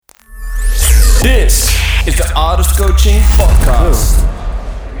This is the Artist Coaching Podcast.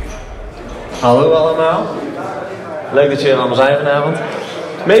 Hallo allemaal. Leuk dat jullie er allemaal zijn vanavond.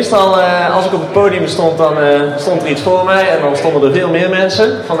 Meestal als ik op het podium stond, dan stond er iets voor mij en dan stonden er veel meer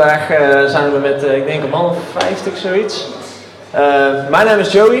mensen. Vandaag zijn we met, ik denk een man of 50 zoiets. Mijn naam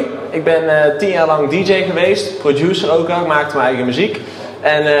is Joey. Ik ben 10 jaar lang DJ geweest, producer ook al, ik maakte mijn eigen muziek.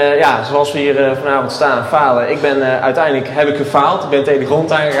 En ja, zoals we hier vanavond staan, falen. Uiteindelijk heb ik gefaald, ik ben tegen de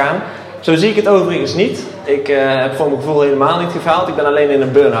grond aangegaan. Zo zie ik het overigens niet. Ik heb voor mijn gevoel helemaal niet gefaald. Ik ben alleen in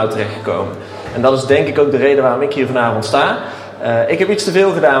een burn-out terechtgekomen. En dat is denk ik ook de reden waarom ik hier vanavond sta. Ik heb iets te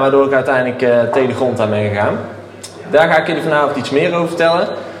veel gedaan waardoor ik uiteindelijk tegen de grond aan ben gegaan. Daar ga ik jullie vanavond iets meer over vertellen.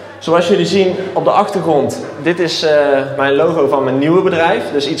 Zoals jullie zien op de achtergrond, dit is mijn logo van mijn nieuwe bedrijf.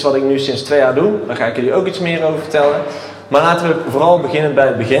 Dus iets wat ik nu sinds 2 jaar doe. Daar ga ik jullie ook iets meer over vertellen. Maar laten we vooral beginnen bij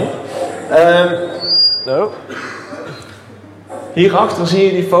het begin. Hierachter zie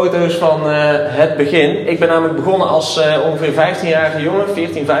je die foto's van het begin. Ik ben namelijk begonnen als ongeveer 15-jarige jongen,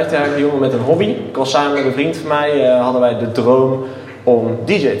 15-jarige jongen met een hobby. Ik was samen met een vriend van mij, hadden wij de droom om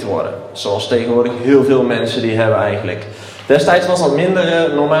DJ te worden. Zoals tegenwoordig heel veel mensen die hebben eigenlijk. Destijds was dat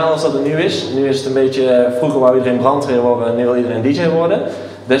minder normaal als dat het nu is. Nu is het een beetje, vroeger wou iedereen brandweer worden en nu wil iedereen DJ worden.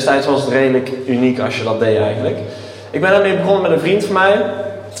 Destijds was het redelijk uniek als je dat deed eigenlijk. Ik ben daarmee begonnen met een vriend van mij.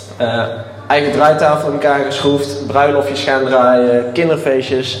 Eigen draaitafel in elkaar geschroefd, bruiloftjes gaan draaien,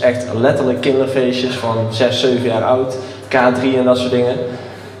 kinderfeestjes, echt letterlijk kinderfeestjes van 6, 7 jaar oud, K3 en dat soort dingen.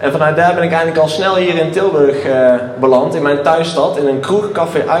 En vanuit daar ben ik eigenlijk al snel hier in Tilburg beland, in mijn thuisstad, in een kroeg,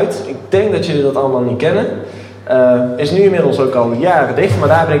 Café Uit. Ik denk dat jullie dat allemaal niet kennen. Is nu inmiddels ook al jaren dicht, maar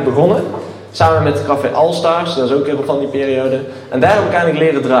daar ben ik begonnen. Samen met Café All-Stars, dat is ook weer van die periode. En daar heb ik eigenlijk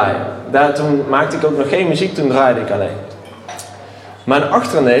leren draaien. Toen maakte ik ook nog geen muziek, toen draaide ik alleen. Mijn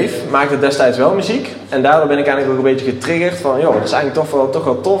achterneef maakte destijds wel muziek. En daardoor ben ik eigenlijk ook een beetje getriggerd van... joh, het is eigenlijk toch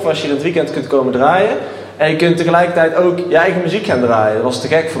wel tof als je in het weekend kunt komen draaien. En je kunt tegelijkertijd ook je eigen muziek gaan draaien. Dat was te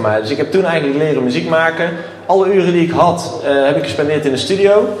gek voor mij. Dus ik heb toen eigenlijk leren muziek maken. Alle uren die ik had, heb ik gespendeerd in de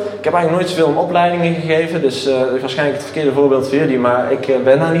studio. Ik heb eigenlijk nooit zoveel om opleidingen gegeven. Dus dat is waarschijnlijk het verkeerde voorbeeld voor jullie. Maar ik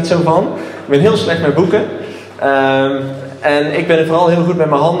ben daar niet zo van. Ik ben heel slecht met boeken. En ik ben vooral heel goed met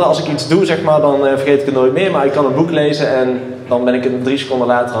mijn handen. Als ik iets doe, zeg maar, dan vergeet ik het nooit meer. Maar ik kan een boek lezen en dan ben ik het 3 seconden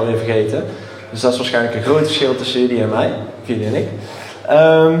later alweer vergeten. Dus dat is waarschijnlijk een groot verschil tussen jullie en mij. Of jullie en ik.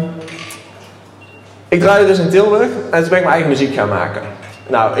 Ik draaide dus in Tilburg en toen ben ik mijn eigen muziek gaan maken.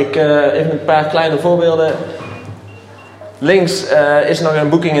 Nou, even een paar kleine voorbeelden. Links is nog een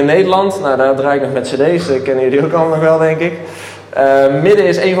boeking in Nederland. Nou, daar draai ik nog met cd's. Dat kennen jullie ook allemaal nog wel, denk ik. Midden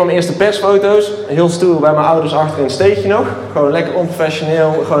is een van mijn eerste persfoto's. Heel stoer bij mijn ouders achter in het steegje nog. Gewoon lekker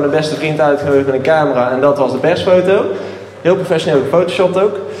onprofessioneel. Gewoon de beste vriend uitgenodigd met een camera. En dat was de persfoto. Heel professioneel gefotoshopt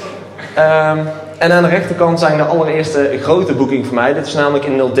ook. En aan de rechterkant zijn de allereerste grote boeking voor mij. Dit is namelijk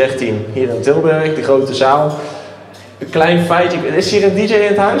in 013. Hier in Tilburg, de grote zaal. Een klein feitje. Is hier een DJ in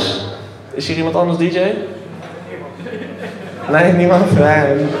het huis? Is hier iemand anders DJ? Nee, niemand?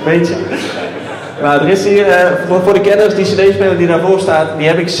 Nee, een beetje. Nou, er is hier, voor de kenners, die cd-speler die daarvoor staat, die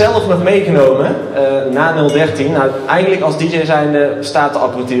heb ik zelf nog meegenomen na 013. Nou, eigenlijk als DJ zijnde staat de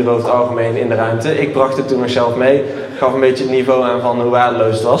apparatuur over het algemeen in de ruimte. Ik bracht het toen nog zelf mee. Gaf een beetje het niveau aan van hoe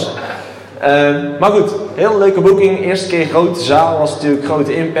waardeloos het was. Maar goed, heel leuke boeking. Eerste keer grote zaal was natuurlijk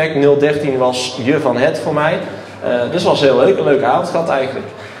grote impact. 013 was je van het voor mij. Dus was heel leuk, een leuke avond gehad eigenlijk.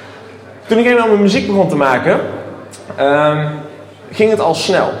 Toen ik eenmaal mijn muziek begon te maken, ging het al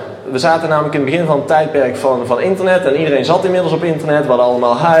snel. We zaten namelijk in het begin van het tijdperk van internet en iedereen zat inmiddels op internet. We hadden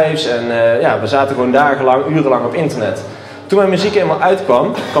allemaal hives en we zaten gewoon dagenlang, urenlang op internet. Toen mijn muziek eenmaal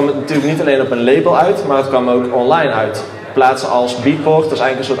uitkwam, kwam het natuurlijk niet alleen op een label uit, maar het kwam ook online uit. Plaatsen als Beatport, dat is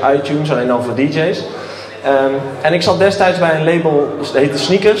eigenlijk een soort iTunes, alleen dan voor DJ's. En ik zat destijds bij een label, dat heette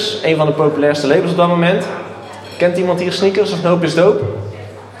Sneakers, een van de populairste labels op dat moment. Kent iemand hier Sneakers of Nope is Dope? Dat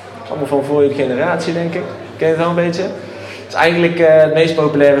is allemaal van voor je generatie, denk ik. Ken je het wel een beetje? Het is eigenlijk het meest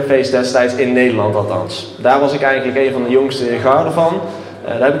populaire feest destijds in Nederland althans. Daar was ik eigenlijk een van de jongste garden van.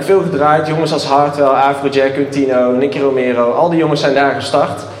 Daar heb ik veel gedraaid. Jongens als Hardwell, Afrojack, Quintino, Nicky Romero. Al die jongens zijn daar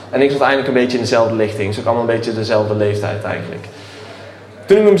gestart. En ik zat eigenlijk een beetje in dezelfde lichting. Zo allemaal een beetje dezelfde leeftijd eigenlijk.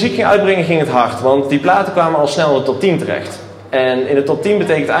 Toen ik mijn muziek ging uitbrengen ging het hard. Want die platen kwamen al snel in de top 10 terecht. En in de top 10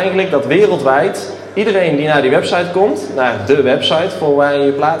 betekent eigenlijk dat wereldwijd iedereen die naar die website komt, naar de website voor waar je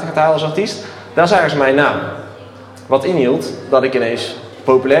je platen gaat halen als artiest, daar zagen ze mijn naam. Wat inhield dat ik ineens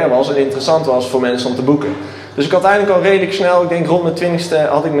populair was en interessant was voor mensen om te boeken. Dus ik had eigenlijk al redelijk snel, ik denk rond mijn 20ste,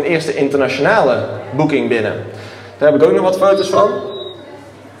 had ik mijn eerste internationale boeking binnen. Daar heb ik ook nog wat foto's van.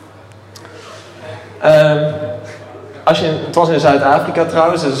 Het was in Zuid-Afrika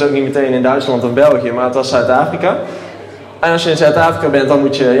trouwens, dus het is ook niet meteen in Duitsland of België, maar het was Zuid-Afrika. En als je in Zuid-Afrika bent, dan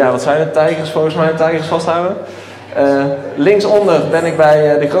moet je, ja, wat zijn het, tijgers volgens mij, tijgers vasthouden. Linksonder ben ik bij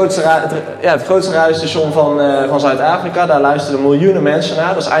het grootste radiostation van Zuid-Afrika. Daar luisteren miljoenen mensen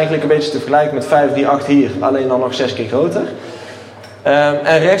naar. Dat is eigenlijk een beetje te vergelijken met 538 hier, alleen dan nog 6 keer groter.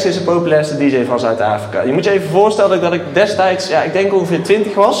 En rechts is de populairste DJ van Zuid-Afrika. Je moet je even voorstellen dat ik destijds, ja, ik denk ongeveer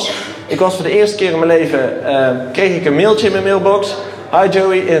 20 was. Ik was voor de eerste keer in mijn leven, kreeg ik een mailtje in mijn mailbox. Hi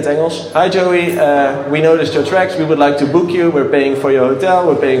Joey, in het Engels. Hi Joey, we noticed your tracks. We would like to book you. We're paying for your hotel,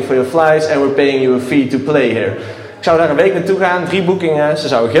 we're paying for your flights and we're paying you a fee to play here. Ik zou daar een week naartoe gaan, 3 boekingen. Ze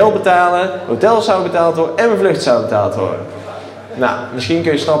zouden geld betalen, hotels zouden betaald worden en mijn vlucht zou betaald worden. Nou, misschien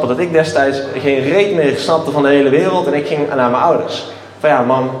kun je snappen dat ik destijds geen reet meer snapte van de hele wereld en ik ging naar mijn ouders. Van ja,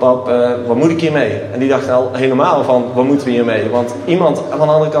 mam, pap, wat moet ik hiermee? En die dachten al helemaal van, wat moeten we hiermee? Want iemand van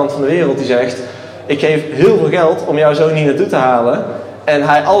de andere kant van de wereld die zegt, ik geef heel veel geld om jou zo niet naartoe te halen. En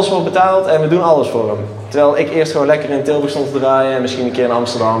hij alles wordt betaald en we doen alles voor hem. Terwijl ik eerst gewoon lekker in Tilburg stond te draaien en misschien een keer in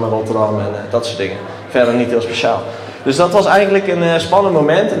Amsterdam en Rotterdam en dat soort dingen. Verder niet heel speciaal. Dus dat was eigenlijk een spannend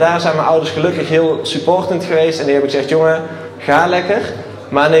moment. En daar zijn mijn ouders gelukkig heel supportend geweest. En die hebben gezegd, jongen, ga lekker.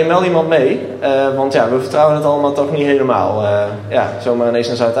 Maar neem wel iemand mee. Want ja, we vertrouwen het allemaal toch niet helemaal. Ja, zomaar ineens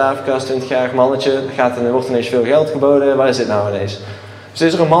naar Zuid-Afrika als 20-jarig mannetje. Er wordt ineens veel geld geboden. Waar is dit nou ineens? Dus er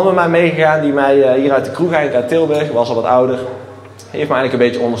is er een man met mij meegegaan die mij hier uit de kroeg eigenlijk uit Tilburg, was al wat ouder. Heeft me eigenlijk een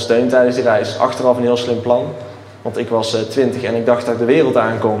beetje ondersteund tijdens die reis. Achteraf een heel slim plan. Want ik was 20 en ik dacht dat ik de wereld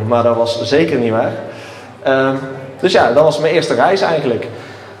aankom. Maar dat was zeker niet waar. Dus ja, dat was mijn eerste reis eigenlijk.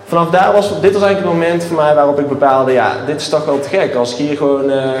 Vanaf daar dit was eigenlijk het moment voor mij waarop ik bepaalde, ja, dit is toch wel te gek. Als ik hier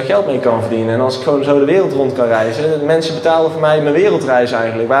gewoon geld mee kan verdienen en als ik gewoon zo de wereld rond kan reizen. Mensen betalen voor mij mijn wereldreis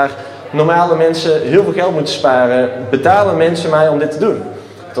eigenlijk. Waar normale mensen heel veel geld moeten sparen, betalen mensen mij om dit te doen.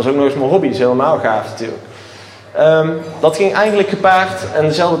 Dat was ook nog eens mijn hobby, dat is helemaal gaaf natuurlijk. Dat ging eigenlijk gepaard en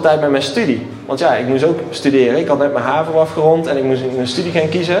dezelfde tijd met mijn studie. Want ja, ik moest ook studeren. Ik had net mijn HAVO afgerond en ik moest een studie gaan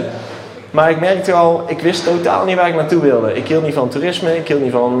kiezen. Maar ik merkte al, ik wist totaal niet waar ik naartoe wilde. Ik hield niet van toerisme, ik hield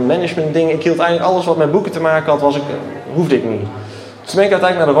niet van management dingen. Ik hield eigenlijk alles wat met boeken te maken had, hoefde ik niet. Dus toen ben ik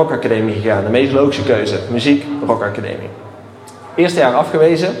uiteindelijk naar de Rock Academie gegaan. De meest logische keuze. Muziek, Rock Academie. Eerste jaar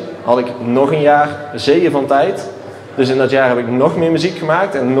afgewezen, had ik nog een jaar zeeën van tijd. Dus in dat jaar heb ik nog meer muziek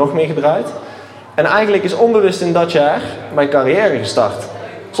gemaakt en nog meer gedraaid. En eigenlijk is onbewust in dat jaar mijn carrière gestart.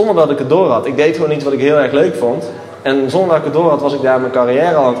 Zonder dat ik het door had. Ik deed gewoon iets wat ik heel erg leuk vond. En zonder dat ik het door had, was ik daar mijn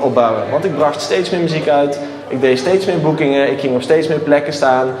carrière aan het opbouwen. Want ik bracht steeds meer muziek uit. Ik deed steeds meer boekingen. Ik ging op steeds meer plekken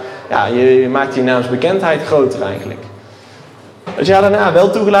staan. Ja, je maakt je naamsbekendheid groter eigenlijk. Het jaar daarna wel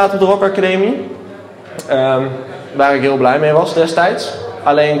toegelaten op de Rock Academie. Waar ik heel blij mee was destijds.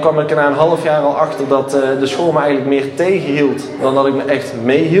 Alleen kwam ik er na een half jaar al achter dat de school me eigenlijk meer tegenhield dan dat ik me echt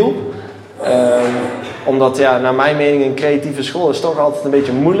meehielp. Omdat ja, naar mijn mening een creatieve school is toch altijd een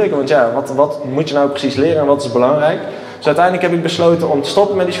beetje moeilijk. Want ja, wat moet je nou precies leren en wat is belangrijk? Dus uiteindelijk heb ik besloten om te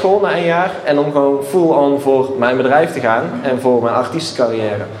stoppen met die school na 1 jaar. En om gewoon full-on voor mijn bedrijf te gaan en voor mijn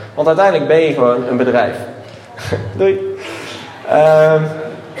artiestencarrière. Want uiteindelijk ben je gewoon een bedrijf. Doei.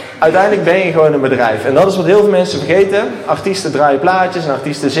 Uiteindelijk ben je gewoon een bedrijf. En dat is wat heel veel mensen vergeten. Artiesten draaien plaatjes en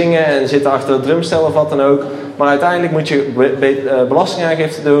artiesten zingen en zitten achter het drumstel of wat dan ook. Maar uiteindelijk moet je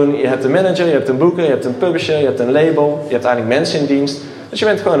belastingaangifte doen. Je hebt een manager, je hebt een boeker, je hebt een publisher, je hebt een label. Je hebt eigenlijk mensen in dienst. Dus je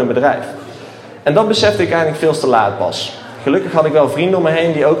bent gewoon een bedrijf. En dat besefte ik eigenlijk veel te laat pas. Gelukkig had ik wel vrienden om me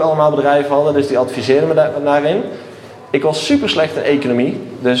heen die ook allemaal bedrijven hadden. Dus die adviseerden me daarin. Ik was super slecht in economie.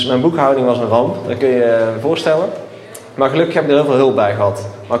 Dus mijn boekhouding was een ramp. Dat kun je je voorstellen. Maar gelukkig heb ik er heel veel hulp bij gehad.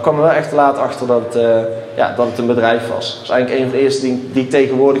 Maar ik kwam er wel echt te laat achter dat het een bedrijf was. Dat is eigenlijk een van de eerste dingen die ik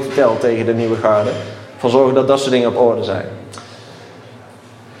tegenwoordig vertel tegen de nieuwe garde. Van zorgen dat dat soort dingen op orde zijn.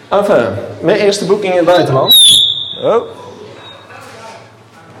 Enfin, mijn eerste boeking in het buitenland. Oh.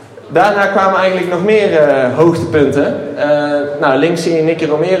 Daarna kwamen eigenlijk nog meer hoogtepunten. Links zie je Nicky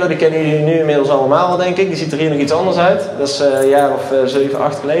Romero, die kennen jullie nu inmiddels allemaal wel, denk ik. Die ziet er hier nog iets anders uit. Dat is een jaar of 7,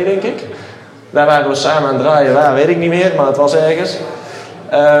 8 geleden, denk ik. Daar waren we samen aan het draaien, waar weet ik niet meer, maar het was ergens.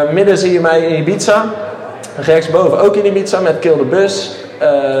 Midden zie je mij in Ibiza. Rechtsboven ook in Ibiza met Kill the Bus.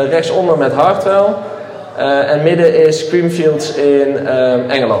 Rechtsonder met Hardwell. En midden is Creamfields in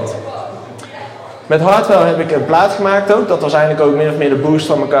Engeland. Met Hardwell heb ik een plaat gemaakt ook. Dat was eigenlijk ook min of meer de boost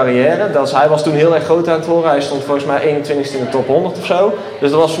van mijn carrière. Hij was toen heel erg groot aan het worden. Hij stond volgens mij 21ste in de top 100 of zo.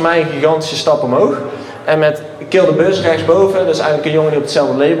 Dus dat was voor mij een gigantische stap omhoog. En met Kill the Bus rechtsboven, dat is eigenlijk een jongen die op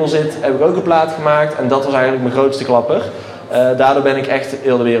hetzelfde label zit, heb ik ook een plaat gemaakt. En dat was eigenlijk mijn grootste klapper. Daardoor ben ik echt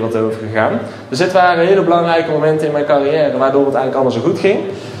heel de wereld over gegaan. Dus dit waren hele belangrijke momenten in mijn carrière, waardoor het eigenlijk allemaal zo goed ging.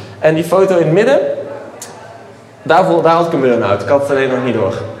 En die foto in het midden, daar had ik een burn-out. Ik had het alleen nog niet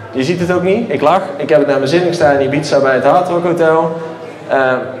door. Je ziet het ook niet, ik lag. Ik heb het naar mijn zin, ik sta in Ibiza bij het Hard Rock Hotel.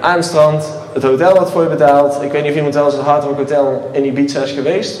 Aan het strand, het hotel wat voor je betaald. Ik weet niet of iemand wel eens het Hard Rock Hotel in Ibiza is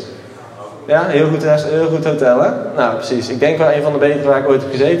geweest. Ja, heel goed hotel, hè? Nou, precies. Ik denk wel een van de betere waar ik ooit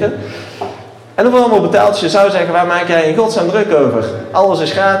heb gezeten. En dan wordt allemaal betaald. Dus je zou zeggen, waar maak jij in godsnaam druk over? Alles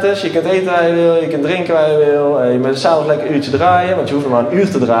is gratis. Je kunt eten waar je wil. Je kunt drinken waar je wil. Je moet s'avonds lekker een uurtje draaien. Want je hoeft nog maar een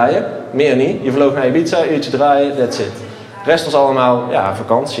uur te draaien. Meer niet. Je vloog naar Ibiza, een uurtje draaien. That's it. De rest was allemaal, ja,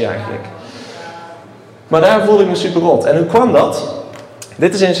 vakantie eigenlijk. Maar daar voelde ik me super rot. En hoe kwam dat?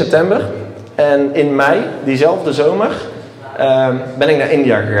 Dit is in september. En in mei, diezelfde zomer, ben ik naar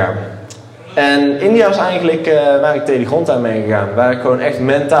India gegaan. En India is eigenlijk waar ik tegen de grond aan ben gegaan. Waar ik gewoon echt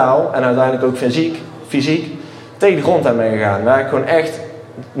mentaal en uiteindelijk ook fysiek tegen de grond aan ben gegaan. Waar ik gewoon echt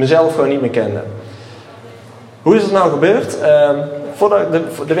mezelf gewoon niet meer kende. Hoe is het nou gebeurd?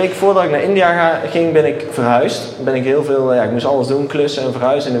 De week voordat ik naar India ging, ben ik verhuisd. Ben ik heel veel, ik moest alles doen, klussen en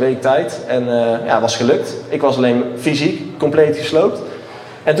verhuizen in een week tijd. En het was gelukt. Ik was alleen fysiek compleet gesloopt.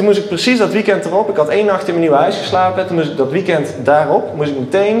 En toen moest ik precies dat weekend erop, ik had 1 nacht in mijn nieuwe huis geslapen. Toen moest ik dat weekend daarop, moest ik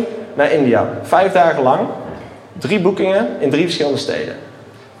meteen naar India. 5 dagen lang, 3 boekingen in 3 verschillende steden.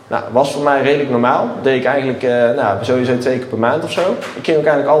 Nou, was voor mij redelijk normaal. Dat deed ik eigenlijk sowieso 2 keer per maand of zo. Ik ging ook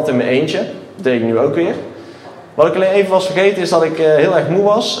eigenlijk altijd in mijn eentje. Dat deed ik nu ook weer. Wat ik alleen even was vergeten is dat ik heel erg moe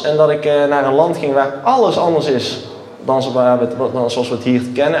was. En dat ik naar een land ging waar alles anders is dan zoals we het hier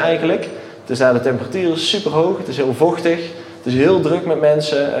kennen eigenlijk. Dus daar de temperatuur is super hoog. Het is heel vochtig. Het is heel druk met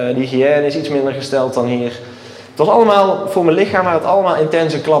mensen. De hygiëne is iets minder gesteld dan hier. Het was allemaal, voor mijn lichaam waren het allemaal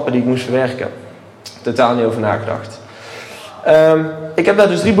intense klappen die ik moest verwerken. Totaal niet over nagedacht. Ik heb daar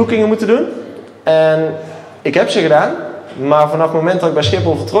dus 3 boekingen moeten doen. En ik heb ze gedaan. Maar vanaf het moment dat ik bij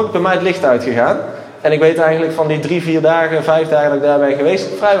Schiphol vertrok, is bij mij het licht uitgegaan. En ik weet eigenlijk van die 3, 4 dagen, 5 dagen dat ik daar ben geweest,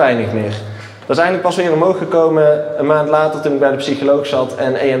 vrij weinig meer. Dat is eigenlijk pas weer omhoog gekomen een maand later toen ik bij de psycholoog zat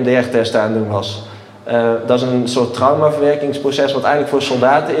en EMDR-test aan het doen was. Dat is een soort traumaverwerkingsproces wat eigenlijk voor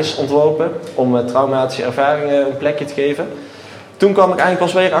soldaten is ontworpen om traumatische ervaringen een plekje te geven. Toen kwam ik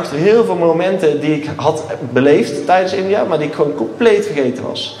eigenlijk pas weer achter heel veel momenten die ik had beleefd tijdens India, maar die ik gewoon compleet vergeten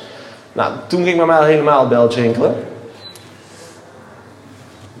was. Nou, toen ging bij mij helemaal het belletje rinkelen.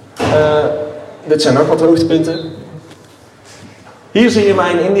 Dit zijn ook wat hoogtepunten. Hier zie je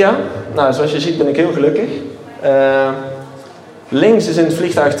mij in India. Nou, zoals je ziet ben ik heel gelukkig. Links is in het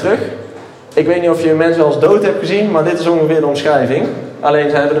vliegtuig terug. Ik weet niet of je mensen wel eens dood hebt gezien, maar dit is ongeveer de omschrijving. Alleen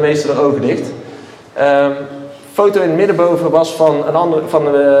ze hebben de meeste de ogen dicht. Foto in het middenboven was van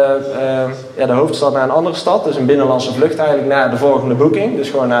de hoofdstad naar een andere stad. Dus een binnenlandse vlucht eigenlijk naar de volgende boeking. Dus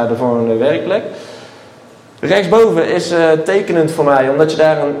gewoon naar de volgende werkplek. Rechtsboven is tekenend voor mij, omdat je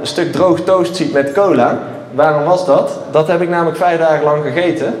daar een stuk droog toast ziet met cola. Waarom was dat? Dat heb ik namelijk 5 dagen lang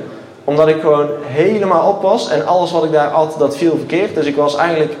gegeten. Omdat ik gewoon helemaal op was en alles wat ik daar at, dat viel verkeerd. Dus ik was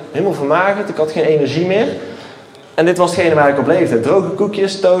eigenlijk helemaal vermagerd, ik had geen energie meer. En dit was hetgene waar ik op leefde. Droge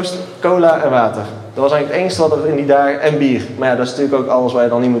koekjes, toast, cola en water. Dat was eigenlijk het enige wat er in die dagen, en bier. Maar ja, dat is natuurlijk ook alles wat je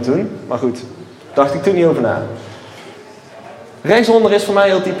dan niet moet doen. Maar goed, daar dacht ik toen niet over na. Rechtsonder is voor mij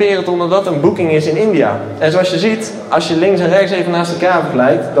heel typerend omdat dat een boeking is in India. En zoals je ziet, als je links en rechts even naast elkaar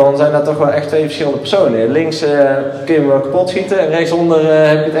vergelijkt, dan zijn dat toch wel echt 2 verschillende personen. Links kun je me wel kapot schieten en rechtsonder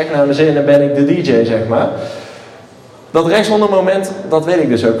heb ik het echt naar mijn zin en ben ik de DJ, zeg maar. Dat rechtsonder moment, dat weet ik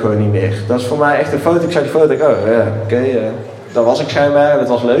dus ook gewoon niet meer. Dat is voor mij echt een foto. Ik zag die foto en ik, dat was ik schijnbaar en dat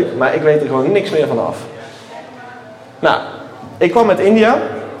was leuk. Maar ik weet er gewoon niks meer van af. Nou, ik kwam uit India.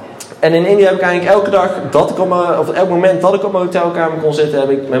 En in India heb ik eigenlijk elke dag, elk moment dat ik op mijn hotelkamer kon zitten, heb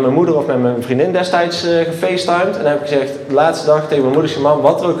ik met mijn moeder of met mijn vriendin destijds gefacetimed. En dan heb ik gezegd, de laatste dag tegen mijn moeder, zei, mam,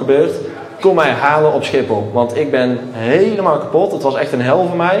 wat er ook gebeurt, kom mij halen op Schiphol. Want ik ben helemaal kapot, het was echt een hel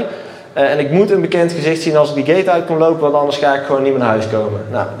voor mij. En ik moet een bekend gezicht zien als ik die gate uit kon lopen, want anders ga ik gewoon niet meer naar huis komen.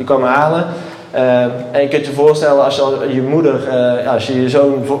 Nou, die kwam me halen. En je kunt je voorstellen als je moeder, als je je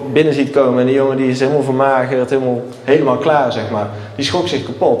zoon binnen ziet komen en die jongen die is helemaal vermagerd, helemaal klaar, zeg maar. Die schrok zich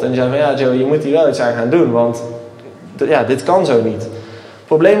kapot en die zei van ja Joe, je moet hier wel iets aan gaan doen, want dit kan zo niet. Het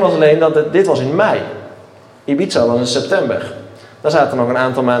probleem was alleen dat dit was in mei. Ibiza was in september. Daar zaten nog een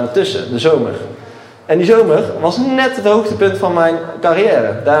aantal maanden tussen, de zomer. En die zomer was net het hoogtepunt van mijn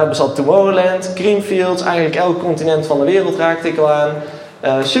carrière. Daar bezat Tomorrowland, Creamfields, eigenlijk elk continent van de wereld raakte ik al aan.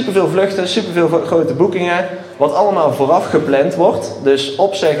 Superveel vluchten, superveel grote boekingen, wat allemaal vooraf gepland wordt. Dus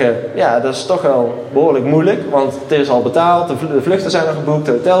opzeggen, ja, dat is toch wel behoorlijk moeilijk, want het is al betaald, de vluchten zijn al geboekt,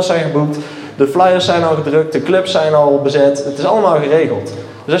 de hotels zijn geboekt, de flyers zijn al gedrukt, de clubs zijn al bezet, het is allemaal geregeld.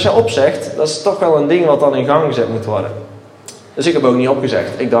 Dus als je opzegt, dat is toch wel een ding wat dan in gang gezet moet worden. Dus ik heb ook niet opgezegd.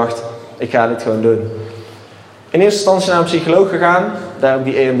 Ik dacht, ik ga dit gewoon doen. In eerste instantie naar een psycholoog gegaan. Daar heb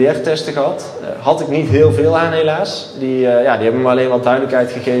ik die EMDR-testen gehad. Had ik niet heel veel aan helaas. Die hebben me alleen wat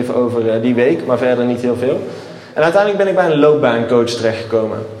duidelijkheid gegeven over die week, maar verder niet heel veel. En uiteindelijk ben ik bij een loopbaancoach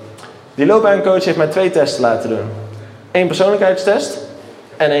terechtgekomen. Die loopbaancoach heeft mij 2 testen laten doen. 1 persoonlijkheidstest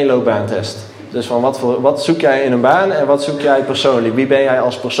en 1 loopbaantest. Dus van wat zoek jij in een baan en wat zoek jij persoonlijk? Wie ben jij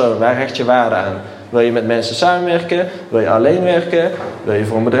als persoon? Waar hecht je waarde aan? Wil je met mensen samenwerken? Wil je alleen werken? Wil je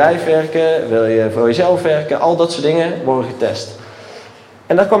voor een bedrijf werken? Wil je voor jezelf werken? Al dat soort dingen worden getest.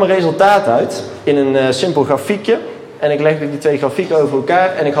 En daar kwam een resultaat uit in een simpel grafiekje. En ik legde die 2 grafieken over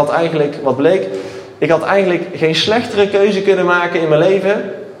elkaar en ik had eigenlijk, wat bleek, ik had eigenlijk geen slechtere keuze kunnen maken in mijn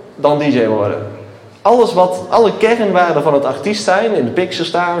leven dan DJ worden. Alle kernwaarden van het artiest zijn, in de picture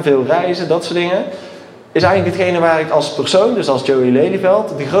staan, veel reizen, dat soort dingen, is eigenlijk hetgene waar ik als persoon, dus als Joey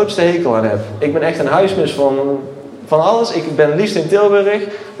Lelyveld, de grootste hekel aan heb. Ik ben echt een huismus van alles. Ik ben liefst in Tilburg,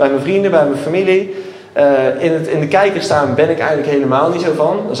 bij mijn vrienden, bij mijn familie. In de kijker staan ben ik eigenlijk helemaal niet zo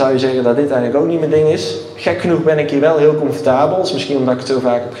van. Dan zou je zeggen dat dit eigenlijk ook niet mijn ding is. Gek genoeg ben ik hier wel heel comfortabel. Dat is misschien omdat ik het zo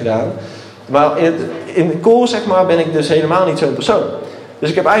vaak heb gedaan. Maar in de core, zeg maar, ben ik dus helemaal niet zo'n persoon. Dus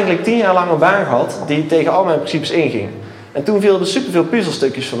ik heb eigenlijk 10 jaar lang een baan gehad die tegen al mijn principes inging. En toen viel er superveel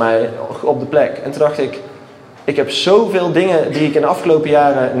puzzelstukjes voor mij op de plek. En toen dacht ik heb zoveel dingen die ik in de afgelopen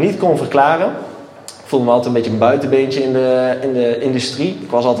jaren niet kon verklaren. Ik voelde me altijd een beetje een buitenbeentje in de industrie. Ik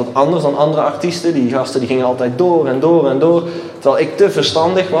was altijd anders dan andere artiesten. Die gasten die gingen altijd door en door en door. Terwijl ik te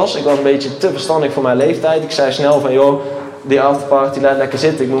verstandig was. Ik was een beetje te verstandig voor mijn leeftijd. Ik zei snel van, joh, die afterparty laat lekker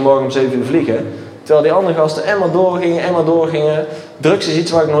zitten. Ik moet morgen om 7 uur vliegen. Terwijl die andere gasten en maar doorgingen. Drugs is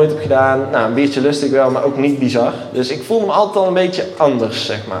iets wat ik nooit heb gedaan. Nou, een biertje lust ik wel, maar ook niet bizar. Dus ik voelde me altijd al een beetje anders,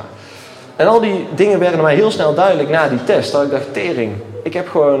 zeg maar. En al die dingen werden mij heel snel duidelijk na die test. Dat ik dacht, tering, ik heb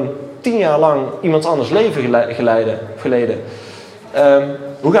gewoon 10 jaar lang iemands anders leven geleden.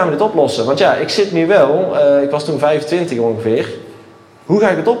 Hoe gaan we dit oplossen? Want ja, ik zit nu wel, ik was toen 25 ongeveer. Hoe ga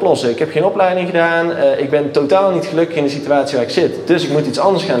ik het oplossen? Ik heb geen opleiding gedaan. Ik ben totaal niet gelukkig in de situatie waar ik zit. Dus ik moet iets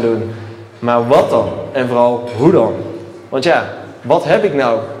anders gaan doen. Maar wat dan? En vooral, hoe dan? Want ja, wat heb ik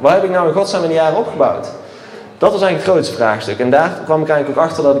nou? Wat heb ik nou in godsnaam in de jaren opgebouwd? Dat was eigenlijk het grootste vraagstuk. En daar kwam ik eigenlijk ook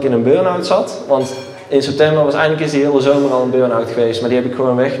achter dat ik in een burn-out zat. Want in september was eindelijk die hele zomer al een burn-out geweest. Maar die heb ik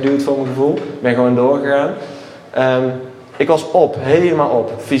gewoon weggeduwd voor mijn gevoel. Ik ben gewoon doorgegaan. Ik was helemaal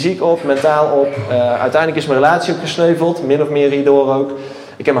op. Fysiek op, mentaal op. Uiteindelijk is mijn relatie ook gesneuveld. Min of meer hierdoor ook.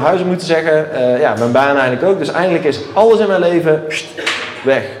 Ik heb mijn huis moeten zeggen. Mijn baan eigenlijk ook. Dus eindelijk is alles in mijn leven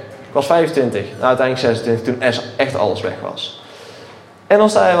weg. Ik was 25. Nou, uiteindelijk 26 toen echt alles weg was. En dan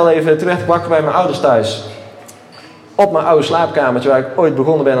sta je wel even. Toen werd ik wakker bij mijn ouders thuis. Op mijn oude slaapkamertje waar ik ooit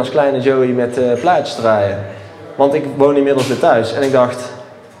begonnen ben als kleine Joey met plaatjes te draaien. Want ik woon inmiddels weer thuis. En ik dacht,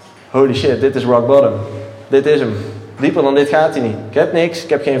 holy shit, dit is rock bottom. Dit is hem. Dieper dan dit gaat hij niet. Ik heb niks, ik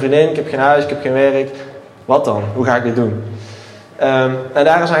heb geen vriendin, ik heb geen huis, ik heb geen werk. Wat dan? Hoe ga ik dit doen? En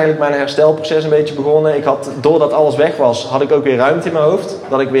daar is eigenlijk mijn herstelproces een beetje begonnen. Doordat alles weg was, had ik ook weer ruimte in mijn hoofd.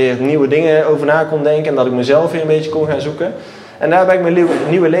 Dat ik weer nieuwe dingen over na kon denken en dat ik mezelf weer een beetje kon gaan zoeken. En daar ben ik mijn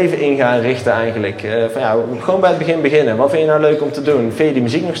nieuwe leven in gaan richten eigenlijk. Gewoon bij het begin beginnen. Wat vind je nou leuk om te doen? Vind je die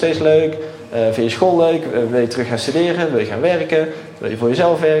muziek nog steeds leuk? Vind je school leuk? Wil je terug gaan studeren? Wil je gaan werken? Wil je voor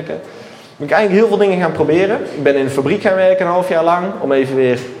jezelf werken? Ben ik eigenlijk heel veel dingen gaan proberen. Ik ben in een fabriek gaan werken een half jaar lang. Om even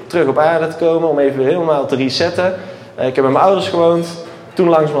weer terug op aarde te komen. Om even weer helemaal te resetten. Ik heb met mijn ouders gewoond. Toen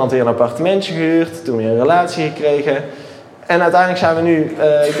langzamerhand weer een appartementje gehuurd. Toen weer een relatie gekregen. En uiteindelijk zijn we nu,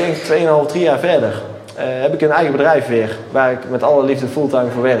 ik denk 2,5, 3 jaar verder. Heb ik een eigen bedrijf weer. Waar ik met alle liefde fulltime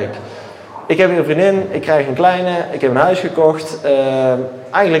voor werk. Ik heb weer een vriendin. Ik krijg een kleine. Ik heb een huis gekocht.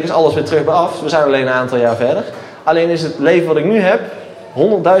 Eigenlijk is alles weer terug bij af. We zijn alleen een aantal jaar verder. Alleen is het leven wat ik nu heb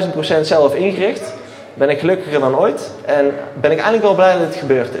 100.000% zelf ingericht. Ben ik gelukkiger dan ooit. En ben ik eigenlijk wel blij dat het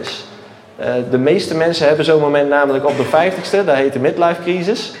gebeurd is. De meeste mensen hebben zo'n moment namelijk op de 50ste. Dat heet de midlife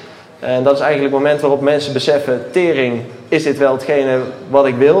crisis. En dat is eigenlijk het moment waarop mensen beseffen, tering, is dit wel hetgene wat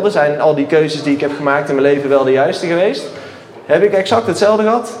ik wilde? Zijn al die keuzes die ik heb gemaakt in mijn leven wel de juiste geweest? Heb ik exact hetzelfde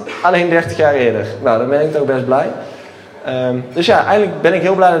gehad, alleen 30 jaar eerder. Nou, dan ben ik toch best blij. Dus ja, eigenlijk ben ik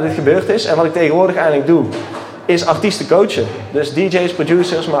heel blij dat dit gebeurd is. En wat ik tegenwoordig eigenlijk doe, is artiesten coachen. Dus DJ's,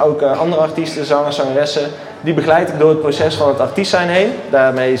 producers, maar ook andere artiesten, zangers, zangeressen. Die begeleid ik door het proces van het artiest zijn heen.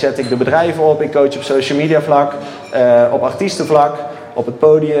 Daarmee zet ik de bedrijven op. Ik coach op social media vlak, op artiestenvlak, op het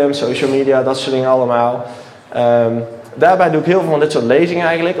podium, social media, dat soort dingen allemaal. Daarbij doe ik heel veel van dit soort lezingen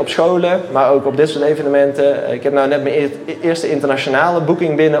eigenlijk, op scholen, maar ook op dit soort evenementen. Ik heb nou net mijn eerste internationale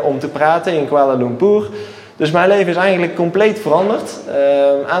boeking binnen om te praten in Kuala Lumpur. Dus mijn leven is eigenlijk compleet veranderd.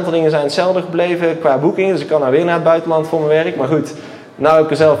 Een aantal dingen zijn hetzelfde gebleven qua boeking, dus ik kan nou weer naar het buitenland voor mijn werk. Maar goed, nou heb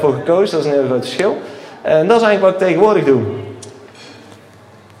ik er zelf voor gekozen, dat is een heel groot verschil. En dat is eigenlijk wat ik tegenwoordig doe.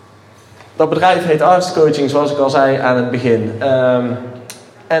 Dat bedrijf heet Artist Coaching, zoals ik al zei aan het begin.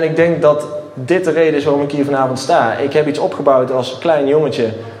 En ik denk dat dit de reden is waarom ik hier vanavond sta. Ik heb iets opgebouwd als klein jongetje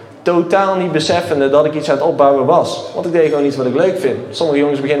totaal niet beseffende dat ik iets aan het opbouwen was. Want ik deed gewoon iets wat ik leuk vind. Sommige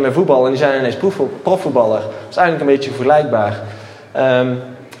jongens beginnen met voetbal en die zijn ineens profvoetballer. Dat is eigenlijk een beetje vergelijkbaar.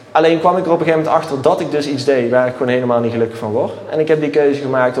 Alleen kwam ik er op een gegeven moment achter dat ik dus iets deed waar ik gewoon helemaal niet gelukkig van word. En ik heb die keuze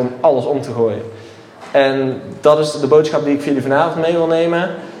gemaakt om alles om te gooien. En dat is de boodschap die ik voor jullie vanavond mee wil nemen.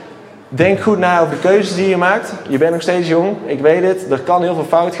 Denk goed na over de keuzes die je maakt. Je bent nog steeds jong, ik weet het. Er kan heel veel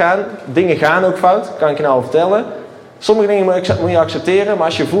fout gaan. Dingen gaan ook fout, kan ik je nou vertellen. Sommige dingen moet je accepteren, maar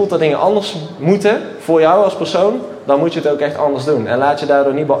als je voelt dat dingen anders moeten voor jou als persoon, dan moet je het ook echt anders doen. En laat je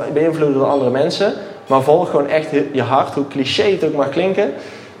daardoor niet beïnvloeden door andere mensen, maar volg gewoon echt je hart, hoe cliché het ook mag klinken.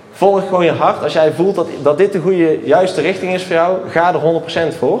 Volg gewoon je hart. Als jij voelt dat dit de goede, juiste richting is voor jou, ga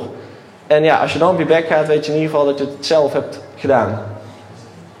er 100% voor. En ja, als je dan op je bek gaat, weet je in ieder geval dat je het zelf hebt gedaan.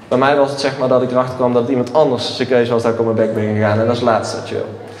 Bij mij was het zeg maar dat ik erachter kwam dat het iemand anders zijn keuze was dat ik op mijn bek ben gegaan. En dat is het laatste dat je wil.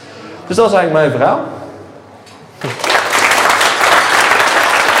 Dus dat is eigenlijk mijn verhaal.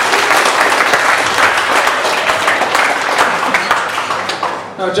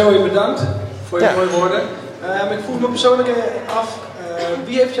 Nou Joey, bedankt voor je mooie woorden. Ik vroeg me persoonlijk af,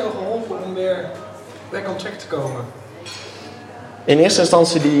 wie heeft jou geholpen om weer back on track te komen? In eerste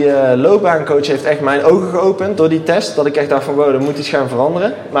instantie die loopbaancoach heeft echt mijn ogen geopend door die test. Dat ik echt dacht van wow, er moet iets gaan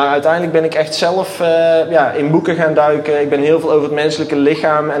veranderen. Maar uiteindelijk ben ik echt zelf in boeken gaan duiken. Ik ben heel veel over het menselijke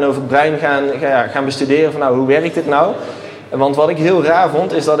lichaam en over het brein gaan bestuderen van nou, hoe werkt dit nou? Want wat ik heel raar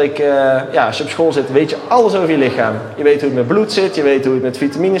vond is dat ik, als je op school zit, weet je alles over je lichaam. Je weet hoe het met bloed zit, je weet hoe het met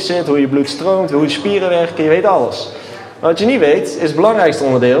vitamines zit, hoe je bloed stroomt, hoe je spieren werken, je weet alles. Maar wat je niet weet, is het belangrijkste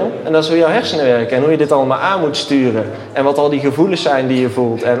onderdeel. En dat is hoe jouw hersenen werken en hoe je dit allemaal aan moet sturen. En wat al die gevoelens zijn die je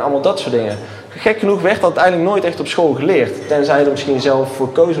voelt en allemaal dat soort dingen. Gek genoeg werd dat uiteindelijk nooit echt op school geleerd. Tenzij je er misschien zelf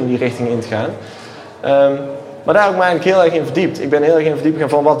voor koos om die richting in te gaan. Maar daar heb ik me eigenlijk heel erg in verdiept. Ik ben heel erg in verdiept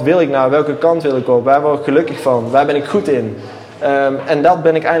van wat wil ik nou, welke kant wil ik op, waar word ik gelukkig van, waar ben ik goed in. En dat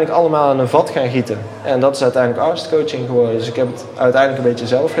ben ik eigenlijk allemaal in een vat gaan gieten. En dat is uiteindelijk artstcoaching geworden. Dus ik heb het uiteindelijk een beetje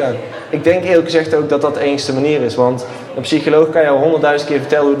zelf gedaan. Ik denk eerlijk gezegd ook dat dat de enigste manier is. Want een psycholoog kan jou 100.000 keer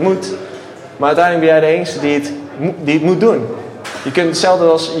vertellen hoe het moet. Maar uiteindelijk ben jij de enige die het moet doen. Je kunt hetzelfde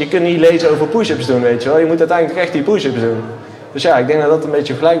als, je kunt niet lezen over push-ups doen, weet je wel. Je moet uiteindelijk echt die push-ups doen. Dus ja, ik denk dat dat een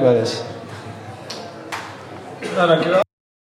beetje vergelijkbaar is. Nou, dankjewel.